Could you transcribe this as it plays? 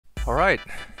Alright,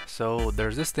 so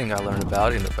there's this thing I learned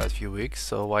about in the past few weeks,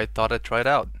 so I thought I'd try it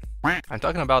out. I'm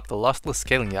talking about the Lossless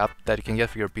scaling app that you can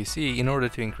get for your PC in order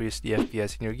to increase the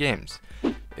FPS in your games,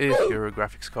 if your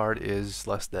graphics card is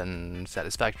less than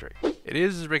satisfactory. It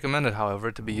is recommended,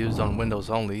 however, to be used on Windows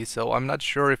only, so I'm not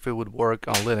sure if it would work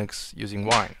on Linux using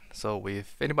Wine. So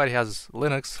if anybody has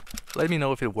Linux, let me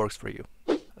know if it works for you.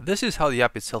 This is how the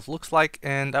app itself looks like,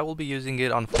 and I will be using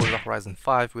it on Forza Horizon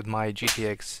 5 with my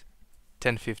GTX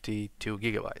 1050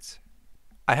 2GB.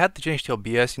 I had to change to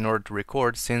OBS in order to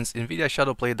record, since NVIDIA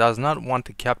Shadowplay does not want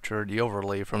to capture the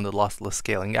overlay from the lossless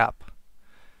scaling app.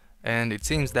 And it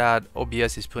seems that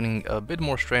OBS is putting a bit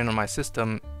more strain on my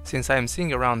system, since I am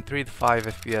seeing around 3 to 5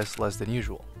 FPS less than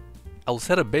usual. I will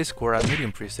set a base score at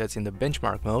medium presets in the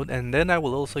benchmark mode, and then I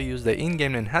will also use the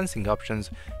in-game enhancing options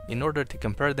in order to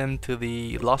compare them to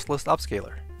the lossless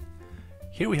upscaler.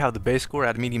 Here we have the base score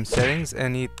at medium settings,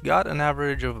 and it got an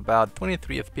average of about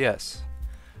 23 FPS.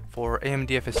 For AMD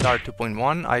FSR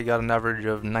 2.1 I got an average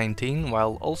of 19,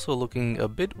 while also looking a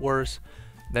bit worse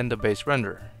than the base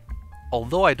render.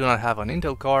 Although I do not have an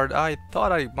Intel card, I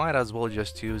thought I might as well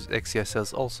just use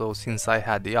XeSS also, since I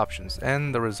had the options,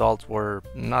 and the results were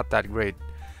not that great.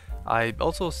 I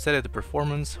also set it to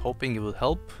performance, hoping it would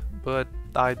help, but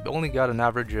I only got an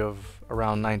average of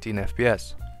around 19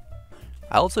 FPS.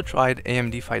 I also tried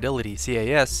AMD Fidelity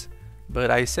CAS, but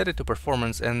I set it to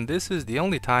performance, and this is the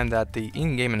only time that the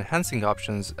in-game enhancing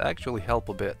options actually help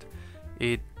a bit.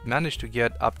 It managed to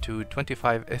get up to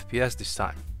 25 FPS this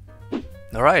time.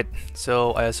 Alright,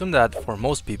 so I assume that for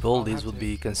most people these would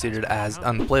be considered as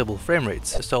unplayable frame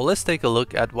rates, so let's take a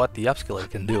look at what the upscaler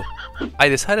can do. I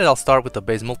decided I'll start with a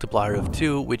base multiplier of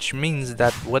 2, which means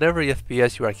that whatever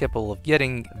FPS you are capable of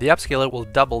getting, the upscaler will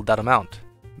double that amount.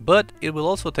 But it will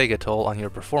also take a toll on your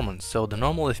performance, so the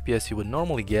normal FPS you would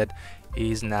normally get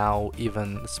is now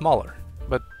even smaller,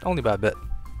 but only by a bit.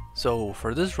 So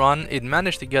for this run, it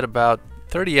managed to get about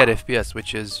 38 FPS,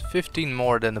 which is 15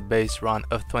 more than the base run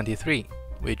of 23,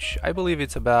 which I believe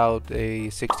it's about a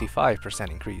 65%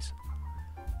 increase.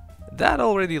 That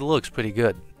already looks pretty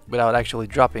good, without actually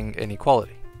dropping any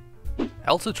quality. I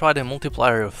also tried a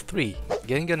multiplier of 3,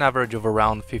 getting an average of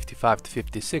around 55 to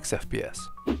 56 FPS.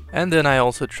 And then I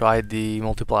also tried the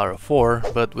multiplier of 4,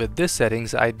 but with these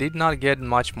settings I did not get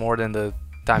much more than the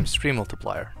 ×3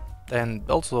 multiplier, and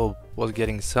also was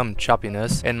getting some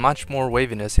choppiness and much more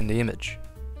waviness in the image.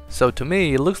 So to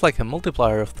me, it looks like a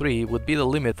multiplier of 3 would be the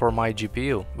limit for my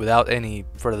GPU, without any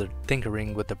further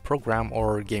tinkering with the program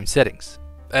or game settings.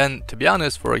 And to be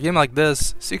honest, for a game like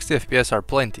this, 60 FPS are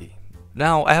plenty.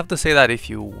 Now, I have to say that if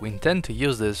you intend to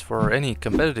use this for any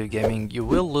competitive gaming, you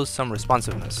will lose some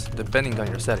responsiveness, depending on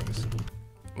your settings.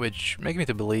 Which makes me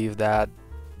to believe that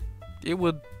it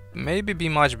would maybe be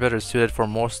much better suited for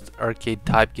most arcade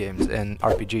type games and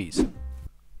RPGs.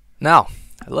 Now,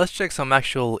 let's check some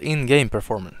actual in-game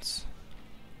performance.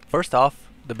 First off,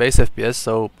 the base FPS,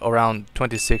 so around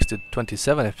 26 to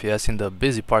 27 FPS in the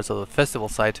busy parts of the festival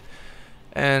site,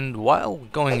 and while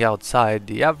going outside,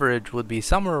 the average would be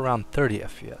somewhere around 30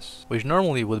 FPS, which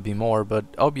normally would be more, but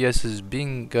OBS is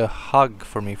being a hug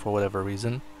for me for whatever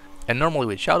reason, and normally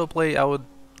with Shadowplay I would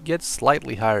get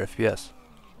slightly higher FPS.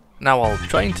 Now, while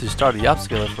trying to start the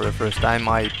upscaler for the first time,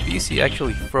 my PC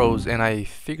actually froze and I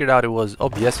figured out it was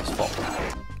OBS's fault.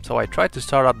 So I tried to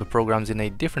start up the programs in a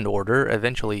different order,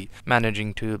 eventually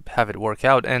managing to have it work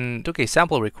out, and took a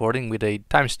sample recording with a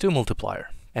 ×2 multiplier,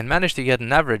 and managed to get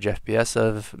an average FPS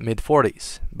of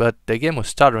mid-40s, but the game was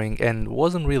stuttering and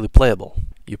wasn't really playable.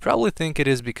 You probably think it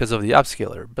is because of the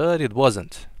upscaler, but it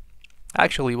wasn't.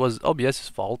 Actually, it was OBS's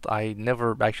fault. I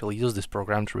never actually used this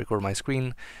program to record my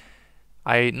screen.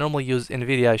 I normally use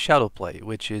NVIDIA Shadowplay,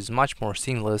 which is much more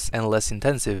seamless and less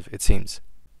intensive, it seems.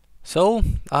 So,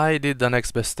 I did the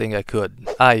next best thing I could.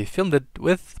 I filmed it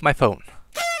with my phone.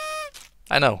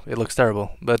 I know, it looks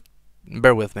terrible, but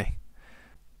bear with me.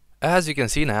 As you can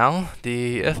see now,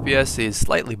 the FPS is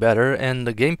slightly better and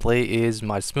the gameplay is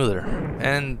much smoother.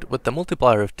 And with the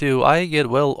multiplier of 2, I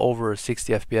get well over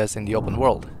 60 FPS in the open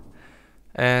world,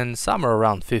 and somewhere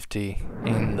around 50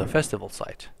 in the festival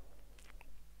site.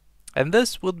 And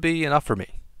this would be enough for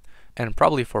me, and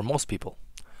probably for most people.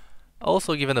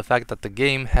 Also given the fact that the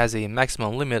game has a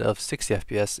maximum limit of 60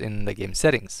 FPS in the game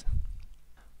settings.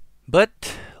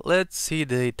 But let's see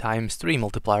the ×3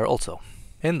 multiplier also.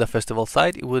 In the festival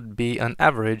site it would be an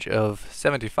average of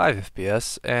 75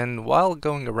 FPS, and while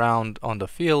going around on the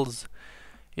fields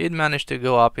it managed to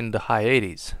go up in the high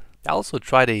 80s. I also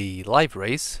tried a live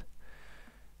race.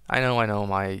 I know,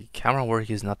 my camera work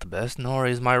is not the best, nor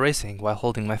is my racing while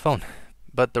holding my phone.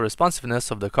 but the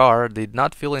responsiveness of the car did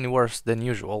not feel any worse than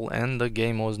usual and the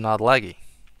game was not laggy.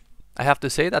 I have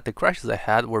to say that the crashes I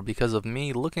had were because of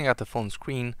me looking at the phone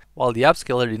screen, while the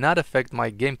upscaler did not affect my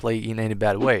gameplay in any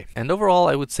bad way, and overall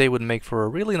I would say would make for a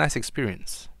really nice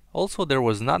experience. Also, there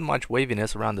was not much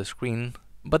waviness around the screen,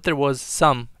 but there was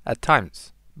some at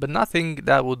times, but nothing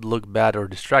that would look bad or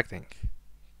distracting.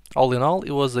 All in all,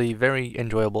 it was a very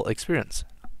enjoyable experience.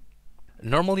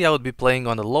 Normally I would be playing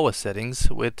on the lowest settings,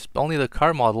 with only the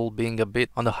car model being a bit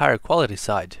on the higher quality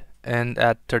side, and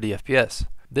at 30 FPS.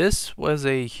 This was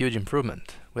a huge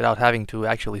improvement, without having to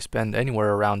actually spend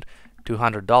anywhere around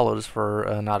 $200 for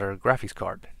another graphics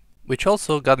card. Which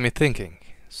also got me thinking,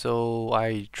 so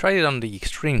I tried it on the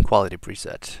extreme quality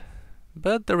preset,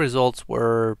 but the results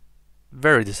were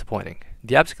very disappointing.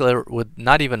 The upscaler would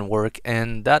not even work,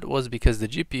 and that was because the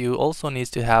GPU also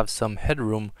needs to have some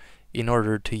headroom in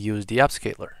order to use the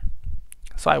upscaler.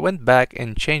 So I went back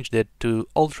and changed it to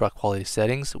ultra quality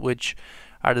settings, which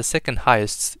are the second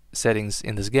highest settings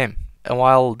in this game. And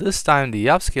while this time the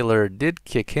upscaler did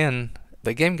kick in,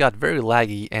 the game got very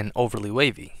laggy and overly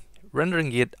wavy,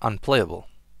 rendering it unplayable.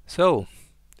 So,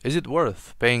 is it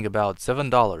worth paying about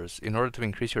 $7 in order to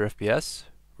increase your FPS,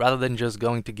 rather than just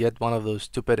going to get one of those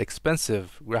stupid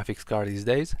expensive graphics cards these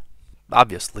days?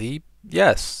 Obviously,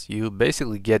 yes, you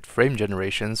basically get frame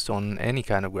generations on any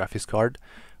kind of graphics card,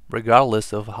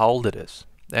 regardless of how old it is.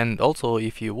 And also,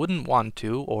 if you wouldn't want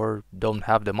to or don't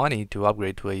have the money to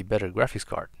upgrade to a better graphics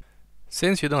card.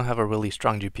 Since you don't have a really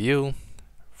strong GPU,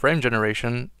 frame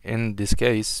generation in this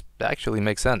case actually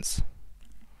makes sense.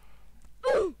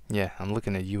 Yeah, I'm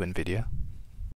looking at you, NVIDIA.